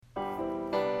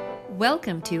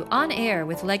Welcome to On Air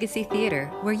with Legacy Theater,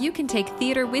 where you can take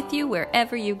theater with you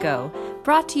wherever you go.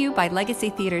 Brought to you by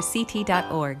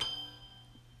LegacyTheaterCT.org.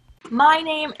 My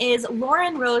name is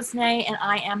Lauren Rosenay, and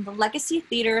I am the Legacy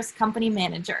Theater's company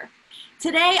manager.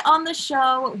 Today on the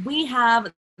show, we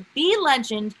have the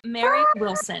legend, Mary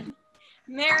Wilson.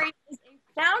 Mary is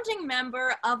a founding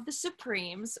member of the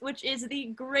Supremes, which is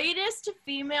the greatest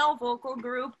female vocal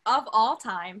group of all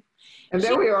time. And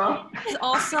there we are. She is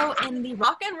also in the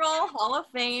Rock and Roll Hall of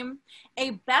Fame,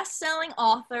 a best-selling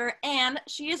author, and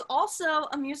she is also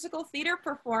a musical theater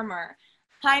performer.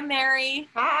 Hi, Mary.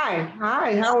 Hi.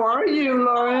 How are you,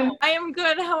 Lauren? I am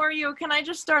good. How are you? Can I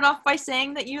just start off by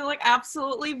saying that you look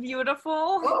absolutely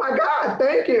beautiful? Oh my God,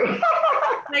 thank you.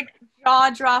 Like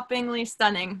jaw-droppingly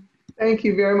stunning. Thank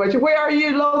you very much. Where are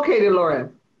you located,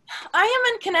 Lauren? I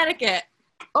am in Connecticut.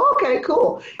 Okay,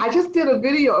 cool. I just did a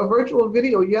virtual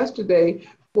video yesterday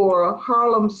for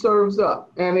Harlem Serves Up,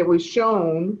 and it was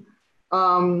shown,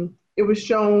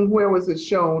 where was it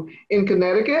shown? In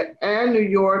Connecticut and New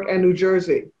York and New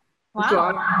Jersey. Wow. So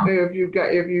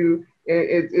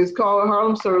it's called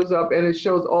Harlem Serves Up, and it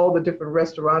shows all the different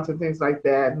restaurants and things like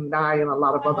that, and I and a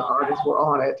lot of other artists were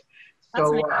on it.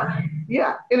 So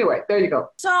yeah, anyway, there you go.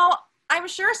 So I'm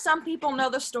sure some people know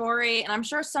the story, and I'm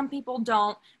sure some people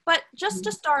don't, but just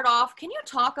to start off, can you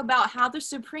talk about how the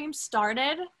Supremes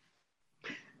started?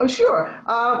 Oh, sure.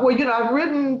 Well, I've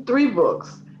written 3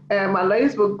 books, and my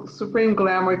latest book, Supreme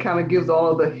Glamour, kind of gives all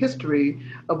of the history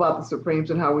about the Supremes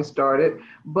and how we started.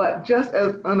 But just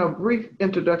as a brief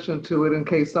introduction to it, in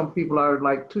case some people are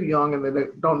like too young and they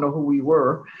don't know who we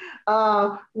were,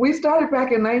 we started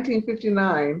back in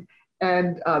 1959.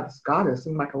 And God, it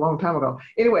seemed like a long time ago.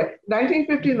 Anyway,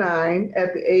 1959,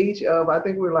 at the age of, I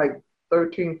think we were like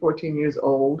 13, 14 years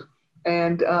old.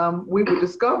 And we were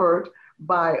discovered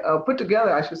put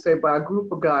together, I should say, by a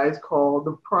group of guys called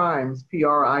the Primes,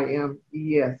 Primes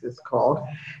it's called.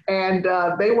 And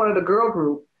they wanted a girl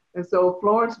group. And so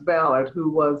Florence Ballard,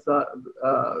 who was,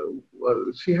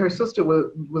 her sister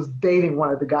was dating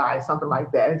one of the guys, something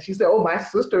like that. And she said, oh, my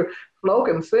sister Flo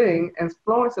can sing. And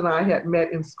Florence and I had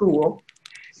met in school.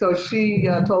 So she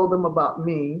told them about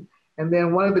me. And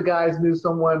then one of the guys knew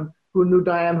someone who knew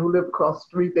Diane, who lived across the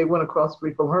street. They went across the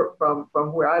street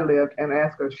from where I lived and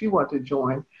asked her if she wanted to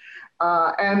join.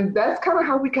 And that's kind of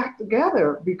how we got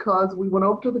together, because we went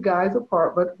over to the guy's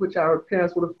apartment, which our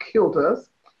parents would have killed us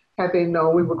had they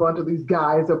known we were going to these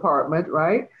guys' apartment,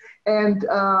 right? And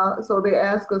so they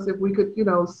asked us if we could,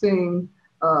 sing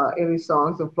any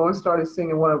songs. And Florence started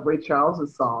singing one of Ray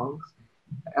Charles's songs.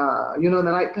 The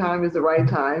nighttime is the right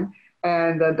time.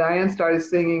 And Diane started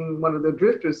singing one of the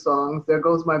Drifters songs, There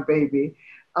Goes My Baby.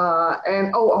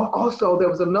 Also there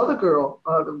was another girl.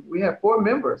 We had 4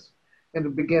 members in the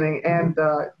beginning, and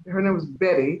her name was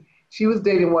Betty. She was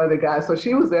dating one of the guys, so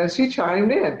she was there and she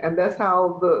chimed in, and that's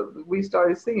how we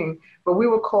started singing. But we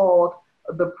were called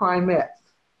the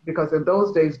Primettes, because in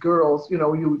those days, girls,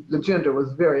 the gender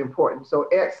was very important. So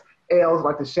XLs,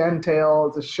 like the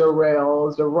Chantels, the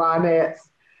Shirelles, the Ronettes,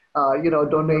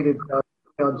 donated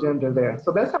gender there.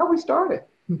 So that's how we started.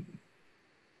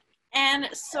 And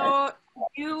so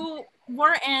you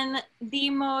were in the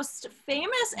most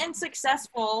famous and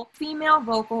successful female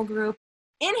vocal group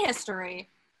in history.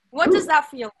 What does that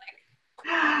feel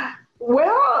like?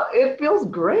 Well, it feels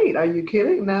great. Are you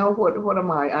kidding? Now, what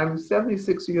am I? I'm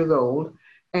 76 years old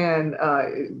and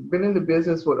been in the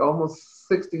business for almost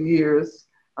 60 years.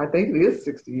 I think it is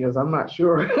 60 years. I'm not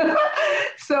sure.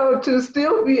 So to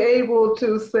still be able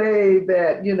to say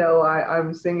that,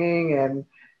 I'm singing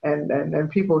and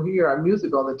people hear our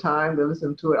music all the time, they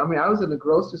listen to it. I mean, I was in the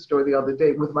grocery store the other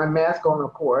day with my mask on,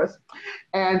 of course,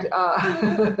 and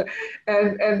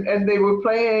and they were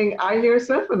playing I Hear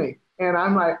Symphony, and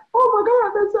I'm like, oh my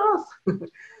God, that's us.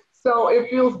 So it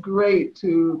feels great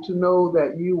to know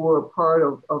that you were a part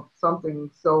of something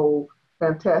so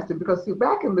fantastic, because see,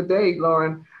 back in the day,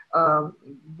 Lauren,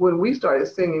 when we started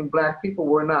singing, Black people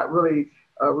were not really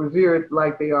revered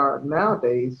like they are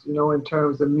nowadays, in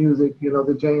terms of music,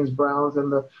 the James Browns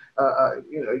and the,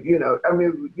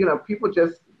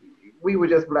 we were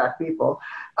just Black people.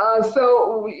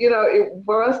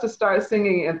 For us to start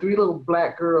singing and 3 little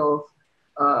Black girls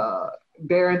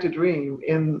daring to dream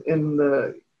in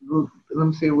the, let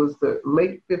me see, it was the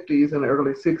late 50s and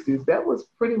early 60s, that was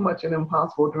pretty much an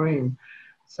impossible dream.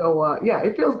 So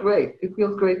it feels great. It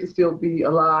feels great to still be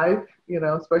alive,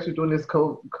 especially during this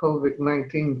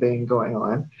COVID-19 thing going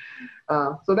on.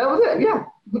 So that was it, yeah.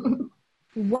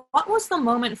 What was the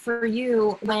moment for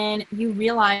you when you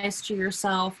realized to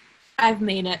yourself, I've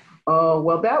made it, Oh,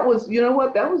 well, that was, you know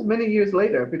what, that was many years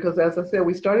later because, as I said,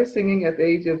 we started singing at the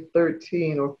age of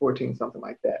 13 or 14, something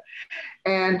like that.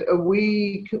 And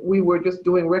we were just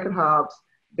doing record hops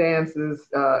dances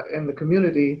in the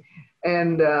community.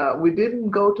 And we didn't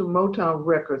go to Motown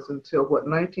Records until, what,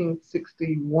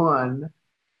 1961.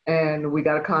 And we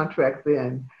got a contract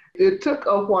then. It took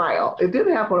a while. It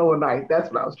didn't happen overnight.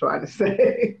 That's what I was trying to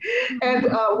say. And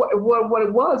what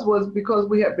it was because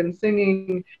we had been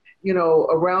singing,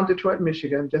 around Detroit,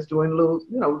 Michigan, just doing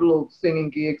little singing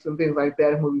gigs and things like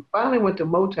that. And when we finally went to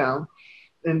Motown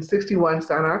in 61,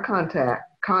 signed our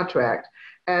contract,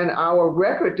 and our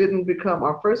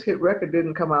first hit record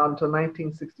didn't come out until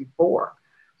 1964.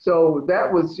 So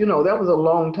that was a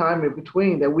long time in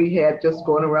between that we had just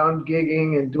going around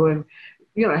gigging and doing,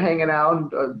 hanging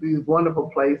out in these wonderful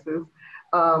places.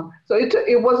 So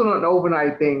it wasn't an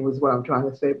overnight thing, was what I'm trying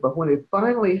to say. But when it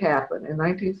finally happened in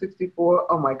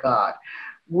 1964, oh my God,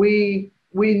 we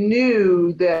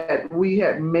knew that we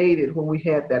had made it when we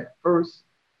had that first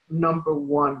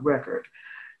 #1 record.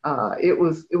 It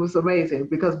was amazing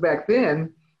because back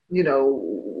then,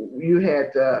 you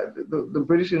had the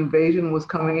British invasion was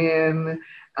coming in,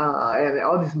 and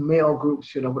all these male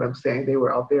groups, you know what I'm saying, they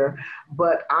were out there.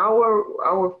 But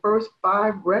our first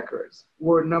 5 records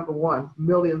were #1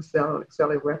 million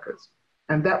selling records.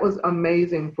 And that was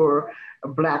amazing for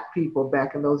Black people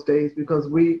back in those days because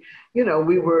we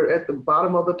were at the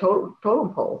bottom of the totem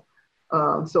pole.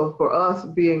 So for us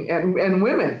and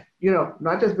women,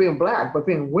 not just being Black, but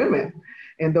being women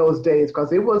in those days,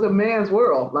 because it was a man's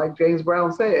world, like James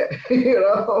Brown said,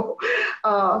 So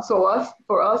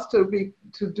for us to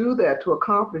do that, to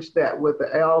accomplish that with the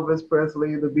Elvis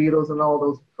Presley, the Beatles, and all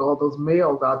those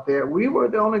males out there, we were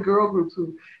the only girl groups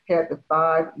who had the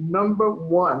 5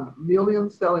 #1 million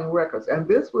selling records. And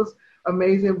this was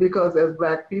amazing because as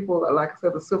Black people, like I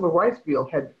said, the Civil Rights Bill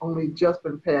had only just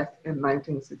been passed in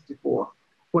 1964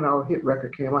 when our hit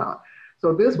record came out.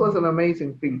 So this was an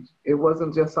amazing feat. It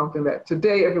wasn't just something that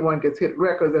today everyone gets hit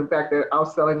records. In fact, they're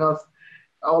outselling us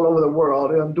all over the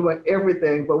world and doing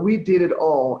everything, but we did it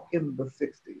all in the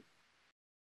 60s.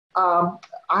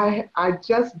 I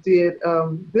just did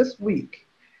this week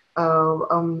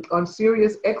on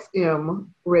Sirius XM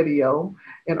radio,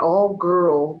 an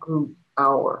all-girl group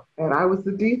hour, and I was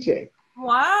the DJ.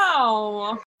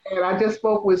 Wow. And I just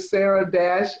spoke with Sarah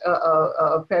Dash,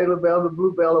 Patti LaBelle, the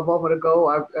Bluebell, a moment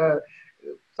ago.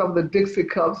 Some of the Dixie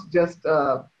Cups just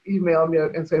emailed me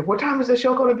and said, "What time is the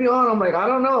show going to be on?" I'm like, "I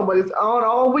don't know, but it's on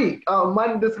all week,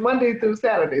 this Monday through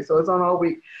Saturday, so it's on all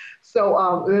week." So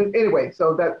anyway,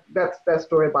 so that's that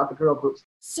story about the girl groups.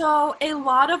 So a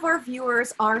lot of our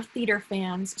viewers are theater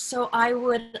fans, so I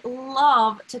would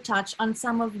love to touch on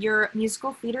some of your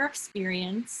musical theater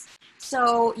experience.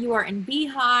 So you are in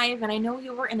Beehive, and I know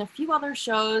you were in a few other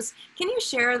shows. Can you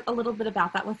share a little bit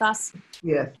about that with us?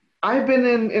 Yes, I've been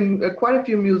in quite a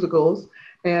few musicals,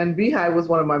 and Beehive was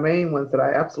one of my main ones that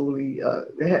I absolutely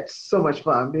had so much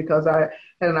fun because I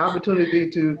had an opportunity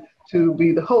to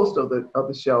be the host of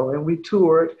the show, and we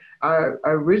toured. I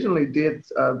originally did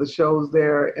the shows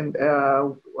there in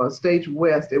Stage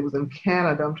West. It was in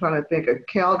Canada. I'm trying to think of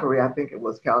Calgary. I think it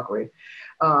was Calgary.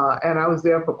 And I was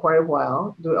there for quite a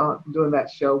while doing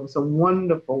that show with some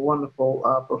wonderful, wonderful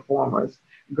performers,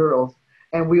 girls.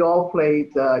 And we all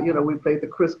played, we played the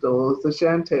Crystals, the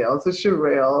Chantels, the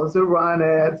Shirelles, the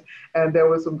Ronettes, and there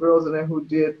were some girls in there who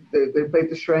they played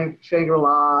the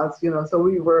Shangri-Las, so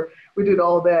we did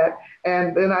all that.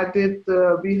 And then I did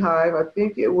the Beehive, I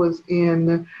think it was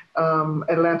in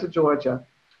Atlanta, Georgia.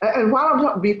 And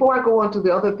before I go on to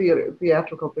the other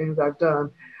theatrical things I've done,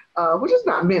 which is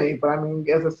not many, but I mean,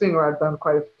 as a singer, I've done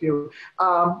quite a few.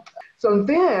 So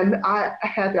then I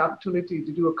had the opportunity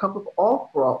to do a couple of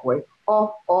off-Broadway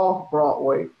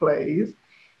plays.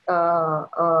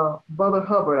 Mother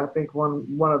Hubbard, I think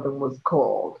one of them was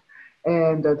called.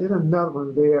 And I did another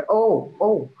one there.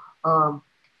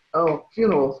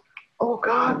 Funerals. Oh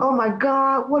God, oh my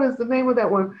God, what is the name of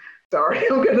that one? Sorry,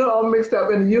 I'm getting it all mixed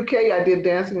up. In the UK, I did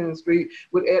Dancing in the Street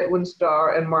with Edwin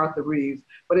Starr and Martha Reeves.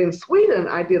 But in Sweden,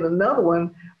 I did another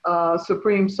one,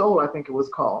 Supreme Soul, I think it was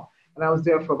called. And I was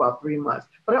there for about 3 months.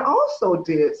 But I also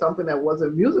did something that was a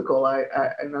musical,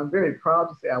 and I'm very proud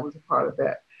to say I was a part of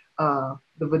that,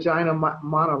 the Vagina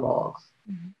Monologues.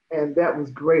 Mm-hmm. And that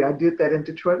was great. I did that in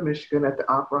Detroit, Michigan at the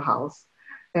Opera House.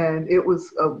 And it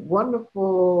was a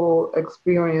wonderful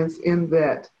experience in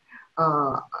that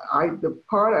the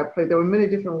part I played, there were many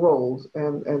different roles,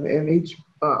 and each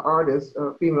artist,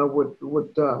 female,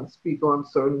 would speak on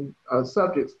certain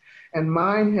subjects. And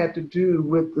mine had to do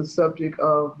with the subject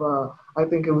of, I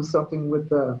think it was something with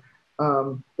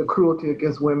the cruelty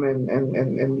against women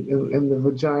and the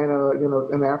vagina,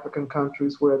 in African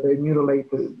countries where they mutilate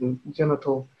the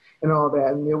genitals and all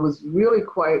that. And it was really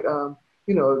quite, a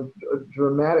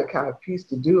dramatic kind of piece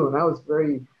to do. And I was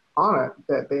very honored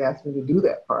that they asked me to do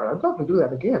that part. I'd love to do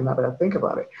that again now that I think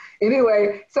about it.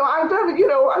 Anyway, so I've done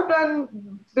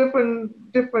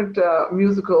different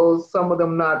musicals, some of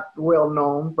them not well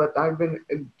known, but I've been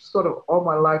sort of all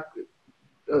my life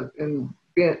in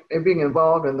being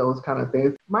involved in those kind of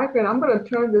things. My friend, I'm going to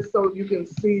turn this so you can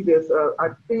see this. I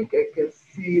think I can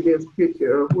see this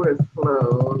picture. Where's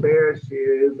Flo? There she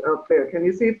is up there. Can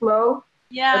you see Flo?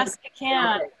 Yes, I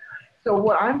can. Okay. So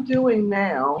what I'm doing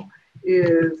now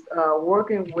is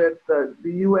working with the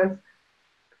U.S.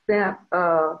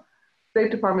 State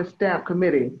Department Stamp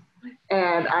Committee.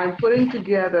 And I'm putting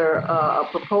together a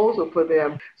proposal for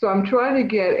them. So I'm trying to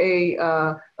get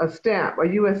a stamp, a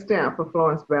U.S. stamp for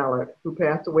Florence Ballard, who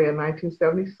passed away in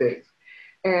 1976.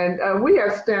 And we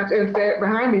have stamps. In fact,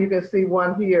 behind me, you can see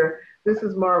one here. This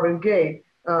is Marvin Gaye.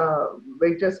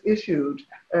 They just issued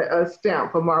a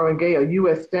stamp for Marvin Gaye, a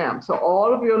U.S. stamp. So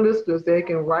all of your listeners, they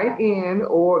can write in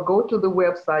or go to the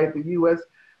website, the U.S.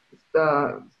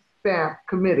 Stamp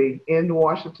Committee in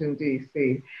Washington,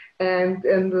 D.C.,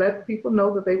 and let people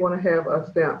know that they want to have a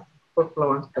stamp for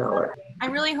Florence Ballard. I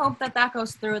really hope that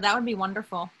goes through. That would be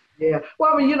wonderful. Yeah.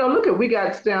 Well, I mean, we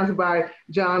got stamps by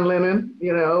John Lennon,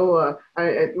 Lena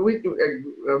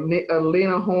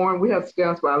Horne. We have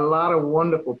stamps by a lot of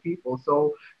wonderful people.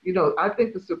 So, I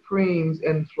think the Supremes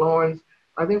and Florence,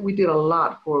 I think we did a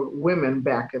lot for women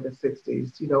back in the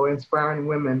 60s, inspiring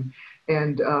women.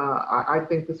 And I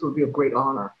think this would be a great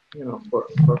honor, for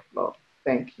Flo.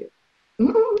 Thank you.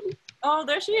 Oh,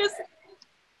 there she is.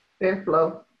 There,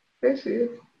 Flo. There she is.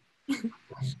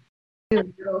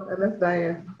 And that's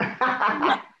Diane.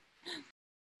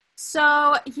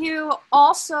 So you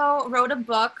also wrote a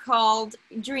book called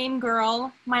Dream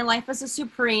Girl, My Life as a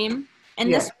Supreme. And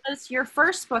Yes. This was your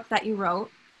first book that you wrote.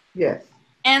 Yes.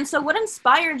 And so what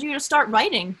inspired you to start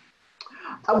writing?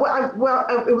 It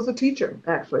was a teacher,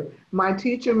 actually. My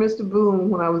teacher, Mr. Boone,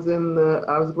 when I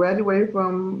was graduating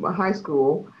from high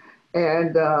school,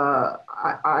 and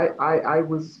I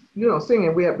was,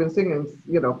 singing. We have been singing,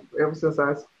 ever since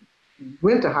I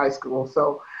went to high school.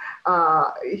 So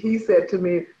he said to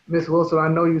me, Miss Wilson, I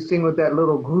know you sing with that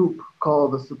little group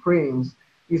called the Supremes.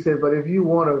 He said, but if you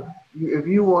want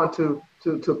to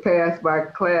pass my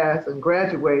class and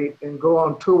graduate and go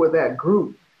on tour with that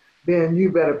group, then you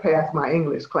better pass my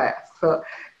English class.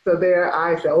 So there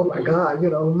I said, oh my God, and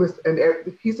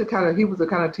he was the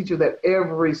kind of teacher that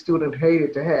every student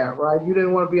hated to have, right? You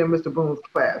didn't want to be in Mr. Boone's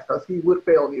class because he would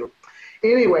fail you.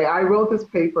 Anyway, I wrote this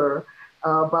paper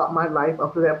about my life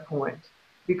up to that point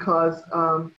because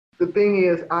the thing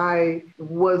is, I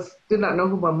did not know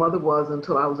who my mother was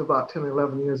until I was about 10,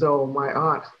 11 years old. My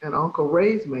aunt and uncle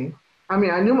raised me. I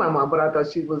mean, I knew my mom, but I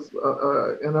thought she was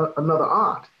another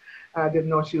aunt. I didn't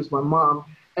know she was my mom.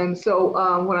 And so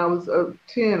when I was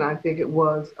 10, I think it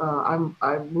was,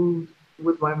 I moved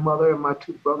with my mother and my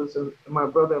two brothers and my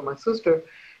brother and my sister.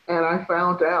 And I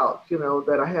found out,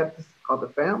 that I had this other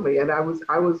family. And I was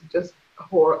just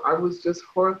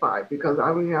horrified because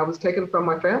I was taken from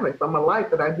my family, from my life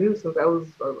that I knew since I was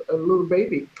a little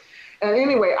baby. And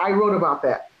anyway, I wrote about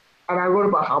that. And I wrote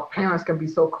about how parents can be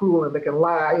so cruel and they can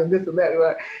lie and this and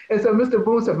that. And so Mr.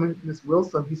 Boone said, Miss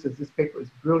Wilson, he says, this paper is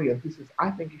brilliant. He says, I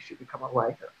think you should become a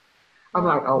writer. I'm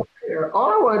like, oh,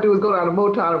 all I want to do is go down to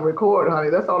Motown and record, honey.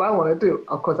 That's all I want to do.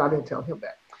 Of course, I didn't tell him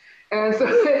that. And so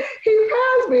he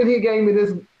passed me and he gave me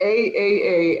this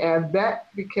AAA, and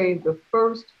that became the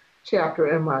first chapter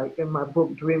in my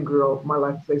book, Dream Girl, My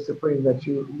Life as a Supreme, that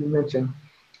you mentioned.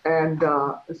 And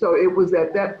so it was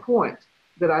at that point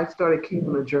that I started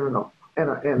keeping a journal,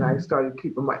 and I started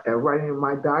keeping writing in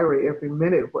my diary every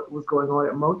minute what was going on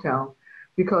at Motown,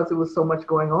 because there was so much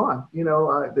going on.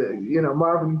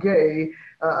 Marvin Gaye,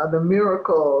 the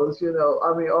Miracles,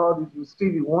 all these,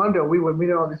 Stevie Wonder. We were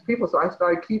meeting all these people, so I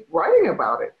started keep writing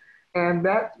about it, and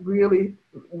that really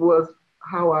was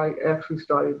how I actually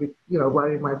started,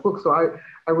 writing my book. So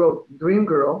I wrote Dream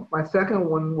Girl. My second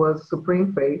one was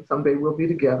Supreme Faith, Someday We'll Be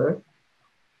Together.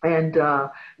 And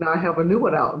now I have a new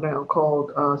one out now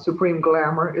called Supreme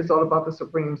Glamour. It's all about the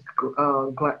Supreme's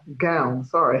gown,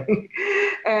 sorry.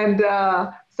 And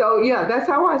so, yeah, that's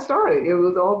how I started. It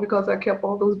was all because I kept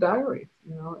all those diaries,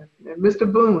 and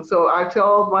Mr. Boone. So I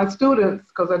tell my students,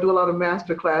 because I do a lot of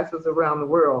master classes around the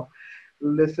world,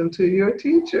 listen to your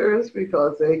teachers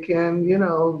because they can,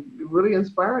 really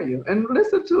inspire you. And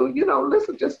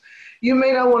you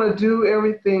may not want to do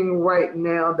everything right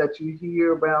now that you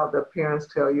hear about, that parents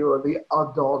tell you or the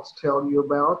adults tell you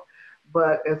about,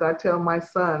 But as I tell my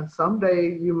son,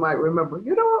 someday you might remember,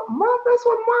 you know what, Mom, that's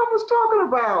what Mom was talking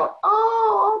about.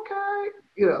 Oh, okay.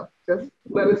 Just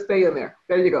let it stay in there.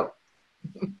 There you go.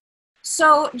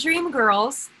 So,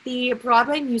 Dreamgirls, the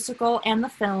Broadway musical and the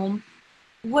film,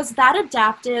 was that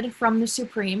adapted from The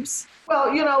Supremes?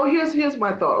 Well, here's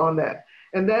my thought on that.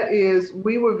 And that is,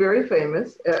 we were very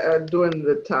famous during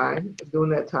that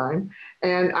time.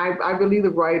 And I believe the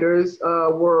writers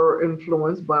were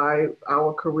influenced by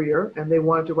our career, and they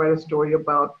wanted to write a story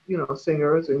about,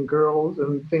 singers and girls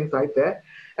and things like that.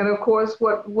 And of course,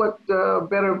 what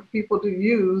better people to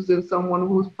use than someone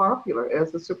who's popular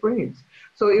as the Supremes?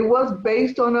 So it was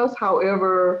based on us.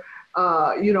 However,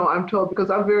 I'm told, because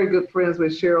I'm very good friends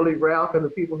with Cheryl Lee Ralph and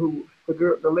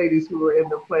the ladies who were in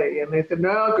the play, and they said,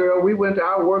 no, girl, we went to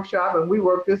our workshop and we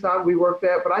worked this out, we worked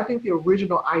that. But I think the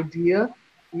original idea,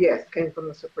 yes, came from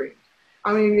the Supremes.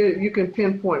 I mean, you can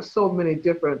pinpoint so many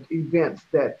different events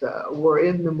that were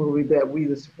in the movie that we,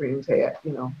 the Supremes, had.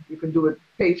 You can do it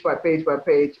page by page by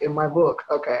page in my book,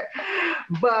 okay?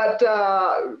 But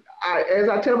as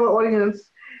I tell my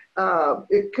audience,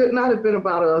 it could not have been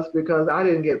about us because I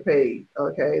didn't get paid,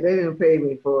 okay? They didn't pay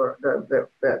me for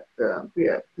that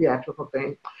theatrical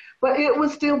thing. But it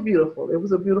was still beautiful. It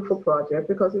was a beautiful project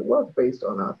because it was based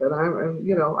on us. And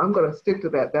I'm going to stick to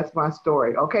that. That's my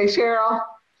story. Okay, Cheryl?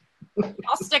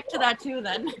 I'll stick to that too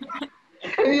then.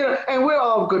 And we're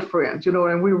all good friends, and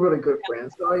we're really good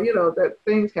friends. So, that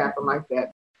things happen like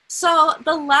that. So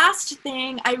the last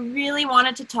thing I really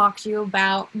wanted to talk to you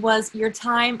about was your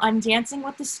time on Dancing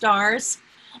with the Stars.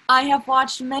 I have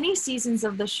watched many seasons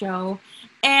of the show,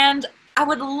 and I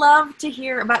would love to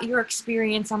hear about your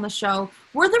experience on the show.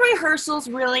 Were the rehearsals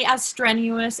really as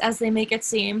strenuous as they make it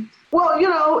seem? Well,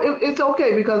 it's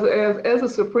okay because as a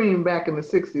Supreme back in the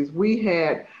 60s, we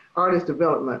had artist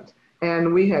development.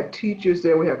 And we had teachers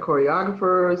there. We had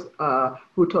choreographers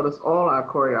who taught us all our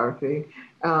choreography.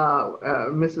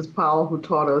 Mrs. Powell, who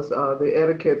taught us the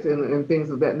etiquettes and things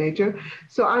of that nature.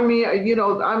 So I mean,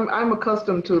 I'm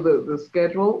accustomed to the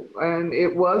schedule, and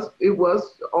it was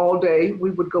all day.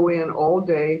 We would go in all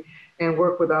day and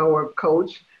work with our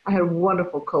coach. I had a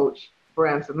wonderful coach,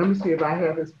 Branson. Let me see if I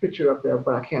have his picture up there,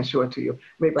 but I can't show it to you.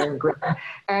 Maybe I can grab it.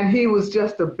 And he was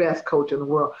just the best coach in the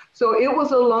world. So it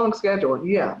was a long schedule,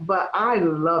 yeah, but I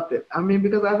loved it. I mean,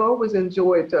 because I've always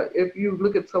enjoyed, if you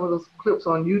look at some of those clips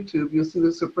on YouTube, you'll see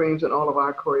the Supremes and all of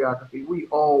our choreography. We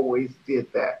always did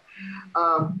that.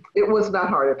 It was not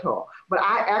hard at all. But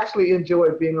I actually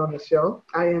enjoyed being on the show.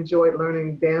 I enjoyed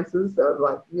learning dances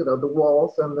like, the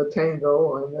waltz and the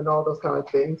tango and all those kind of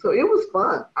things. So it was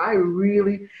fun. I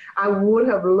would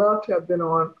have loved to have been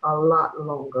on a lot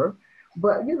longer.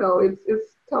 But, it's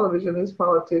television, it's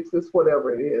politics, it's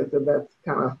whatever it is. And that's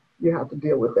kind of, you have to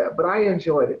deal with that. But I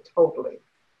enjoyed it totally.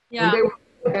 Yeah.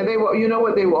 And they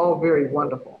were, they were all very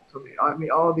wonderful to me. I mean,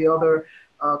 all the other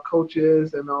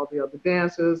coaches and all the other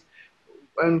dancers.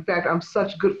 In fact, I'm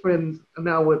such good friends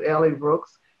now with Allie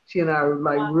Brooks. She and I are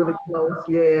like really close.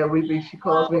 Yeah,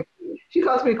 she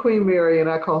calls me Queen Mary, and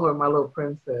I call her my little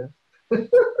princess.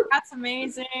 That's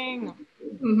amazing.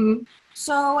 Mm-hmm.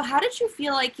 So how did you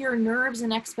feel like your nerves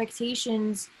and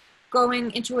expectations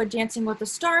going into a Dancing with the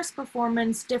Stars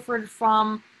performance differed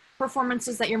from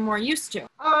performances that you're more used to?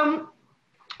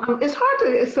 It's hard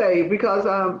to say because,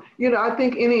 I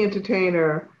think any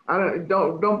entertainer, I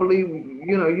don't believe,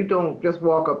 you don't just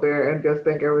walk up there and just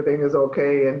think everything is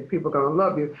okay and people are going to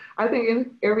love you. I think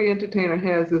every entertainer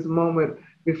has this moment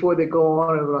before they go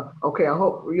on and like, okay, I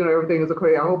hope, everything is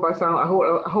okay. I hope I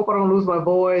hope I don't lose my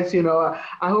voice.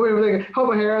 I hope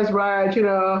my hair is right.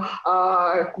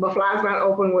 My fly's not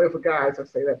open. Well, for guys, I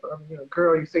say that, but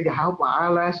girl, you say, I hope my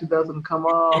eyelash doesn't come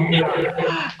off.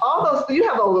 You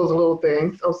have all those little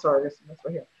things. Oh, sorry, that's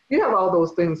my hair. You have all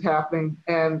those things happening,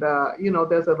 and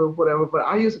there's a little whatever. But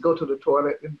I used to go to the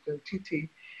toilet and TT,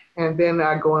 and then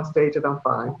I go on stage and I'm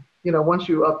fine. Once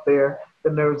you're up there,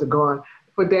 the nerves are gone.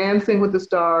 For Dancing with the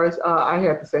Stars, I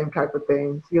had the same type of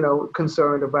things,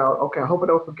 concerned about, okay, I hope I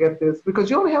don't forget this, because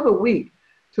you only have a week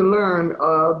to learn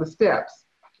the steps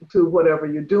to whatever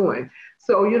you're doing.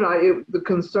 So, the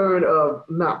concern of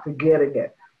not forgetting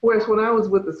it. Whereas when I was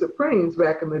with the Supremes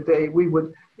back in the day, we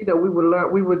would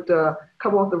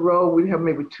come off the road, we'd have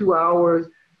maybe 2 hours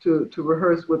to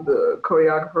rehearse with the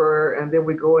choreographer, and then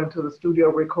we go into the studio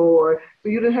record. So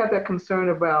you didn't have that concern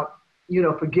about,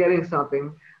 forgetting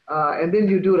something. And then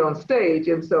you do it on stage.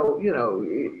 And so,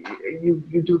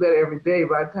 you do that every day.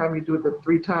 By the time you do it the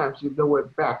 3 times, you know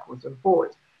it backwards and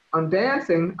forwards. On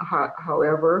dancing,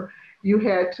 however, you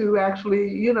had to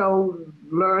actually,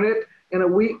 learn it in a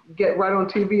week, get right on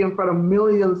TV in front of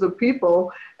millions of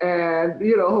people, and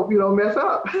hope you don't mess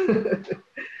up.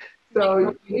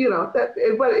 So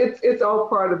but it's all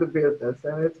part of the business,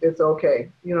 and it's okay.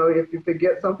 If you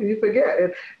forget something, you forget.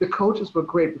 And the coaches were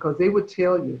great because they would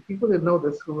tell you. People didn't know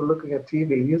this who were looking at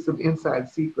TV. Here's some inside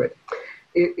secret.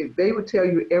 They would tell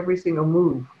you every single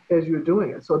move as you're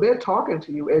doing it. So they're talking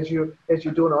to you as you're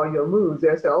doing all your moves.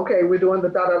 They say, okay, we're doing the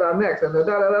da da da next, and the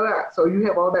da da da da. So you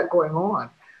have all that going on,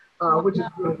 which is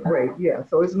really great. Yeah.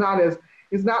 So it's not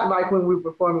like when we're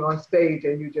performing on stage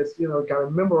and you just, got to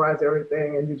memorize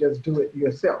everything and you just do it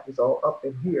yourself. It's all up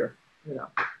in here,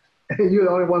 You're the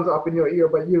only ones up in your ear,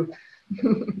 but you.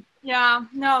 Yeah,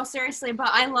 no, seriously, but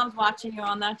I loved watching you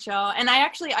on that show. And I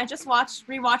just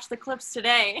rewatched the clips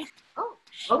today. Oh,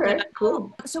 okay,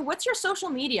 cool. So what's your social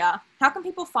media? How can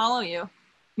people follow you?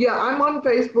 Yeah, I'm on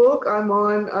Facebook. I'm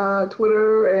on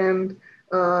Twitter and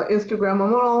Instagram.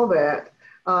 I'm on all that.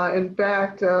 In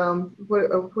fact,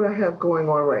 what I have going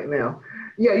on right now.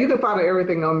 Yeah, you can find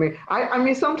everything on me. I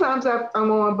mean, sometimes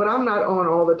I'm on, but I'm not on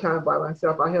all the time by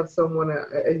myself. I have someone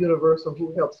at Universal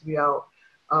who helps me out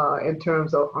in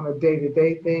terms of on a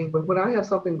day-to-day thing. But when I have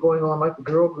something going on, like the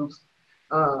girl groups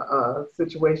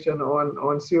situation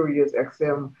on Sirius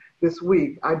XM this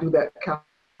week, I do that kind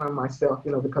of myself,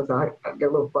 because I get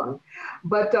a little fun.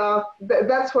 But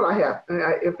that's what I have.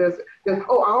 I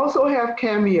also have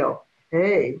Cameo.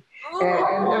 Hey,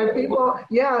 and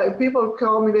people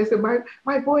call me. They say,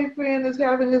 my boyfriend is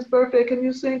having his birthday. Can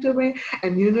you sing to me?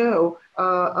 And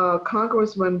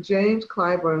Congressman James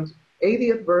Clyburn's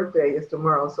 80th birthday is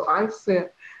tomorrow. So I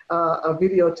sent a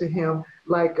video to him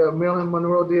like Marilyn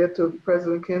Monroe did to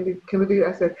President Kennedy.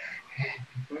 I said, happy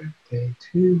birthday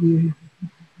to you.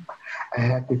 A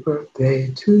happy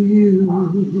birthday to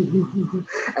you.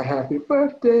 A happy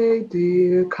birthday,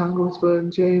 dear Congressman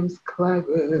James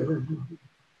Clyburn.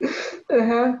 A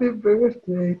happy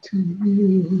birthday to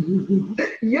you.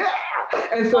 Yeah.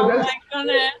 And so my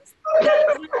goodness.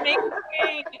 That's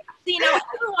amazing. See, now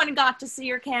everyone got to see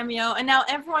your cameo, and now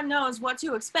everyone knows what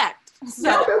to expect. So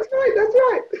yeah, that's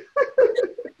right.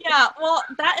 Yeah, well,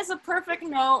 that is a perfect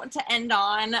note to end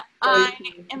on. I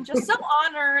am just so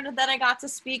honored that I got to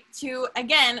speak to,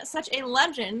 again, such a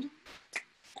legend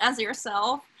as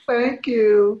yourself. Thank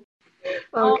you.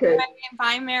 Okay. Right,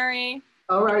 bye, Mary.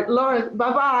 All right, Lauren,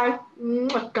 bye-bye.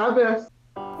 God bless.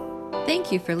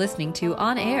 Thank you for listening to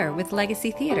On Air with Legacy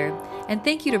Theater, and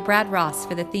thank you to Brad Ross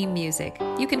for the theme music.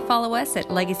 You can follow us at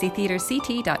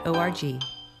legacytheaterct.org.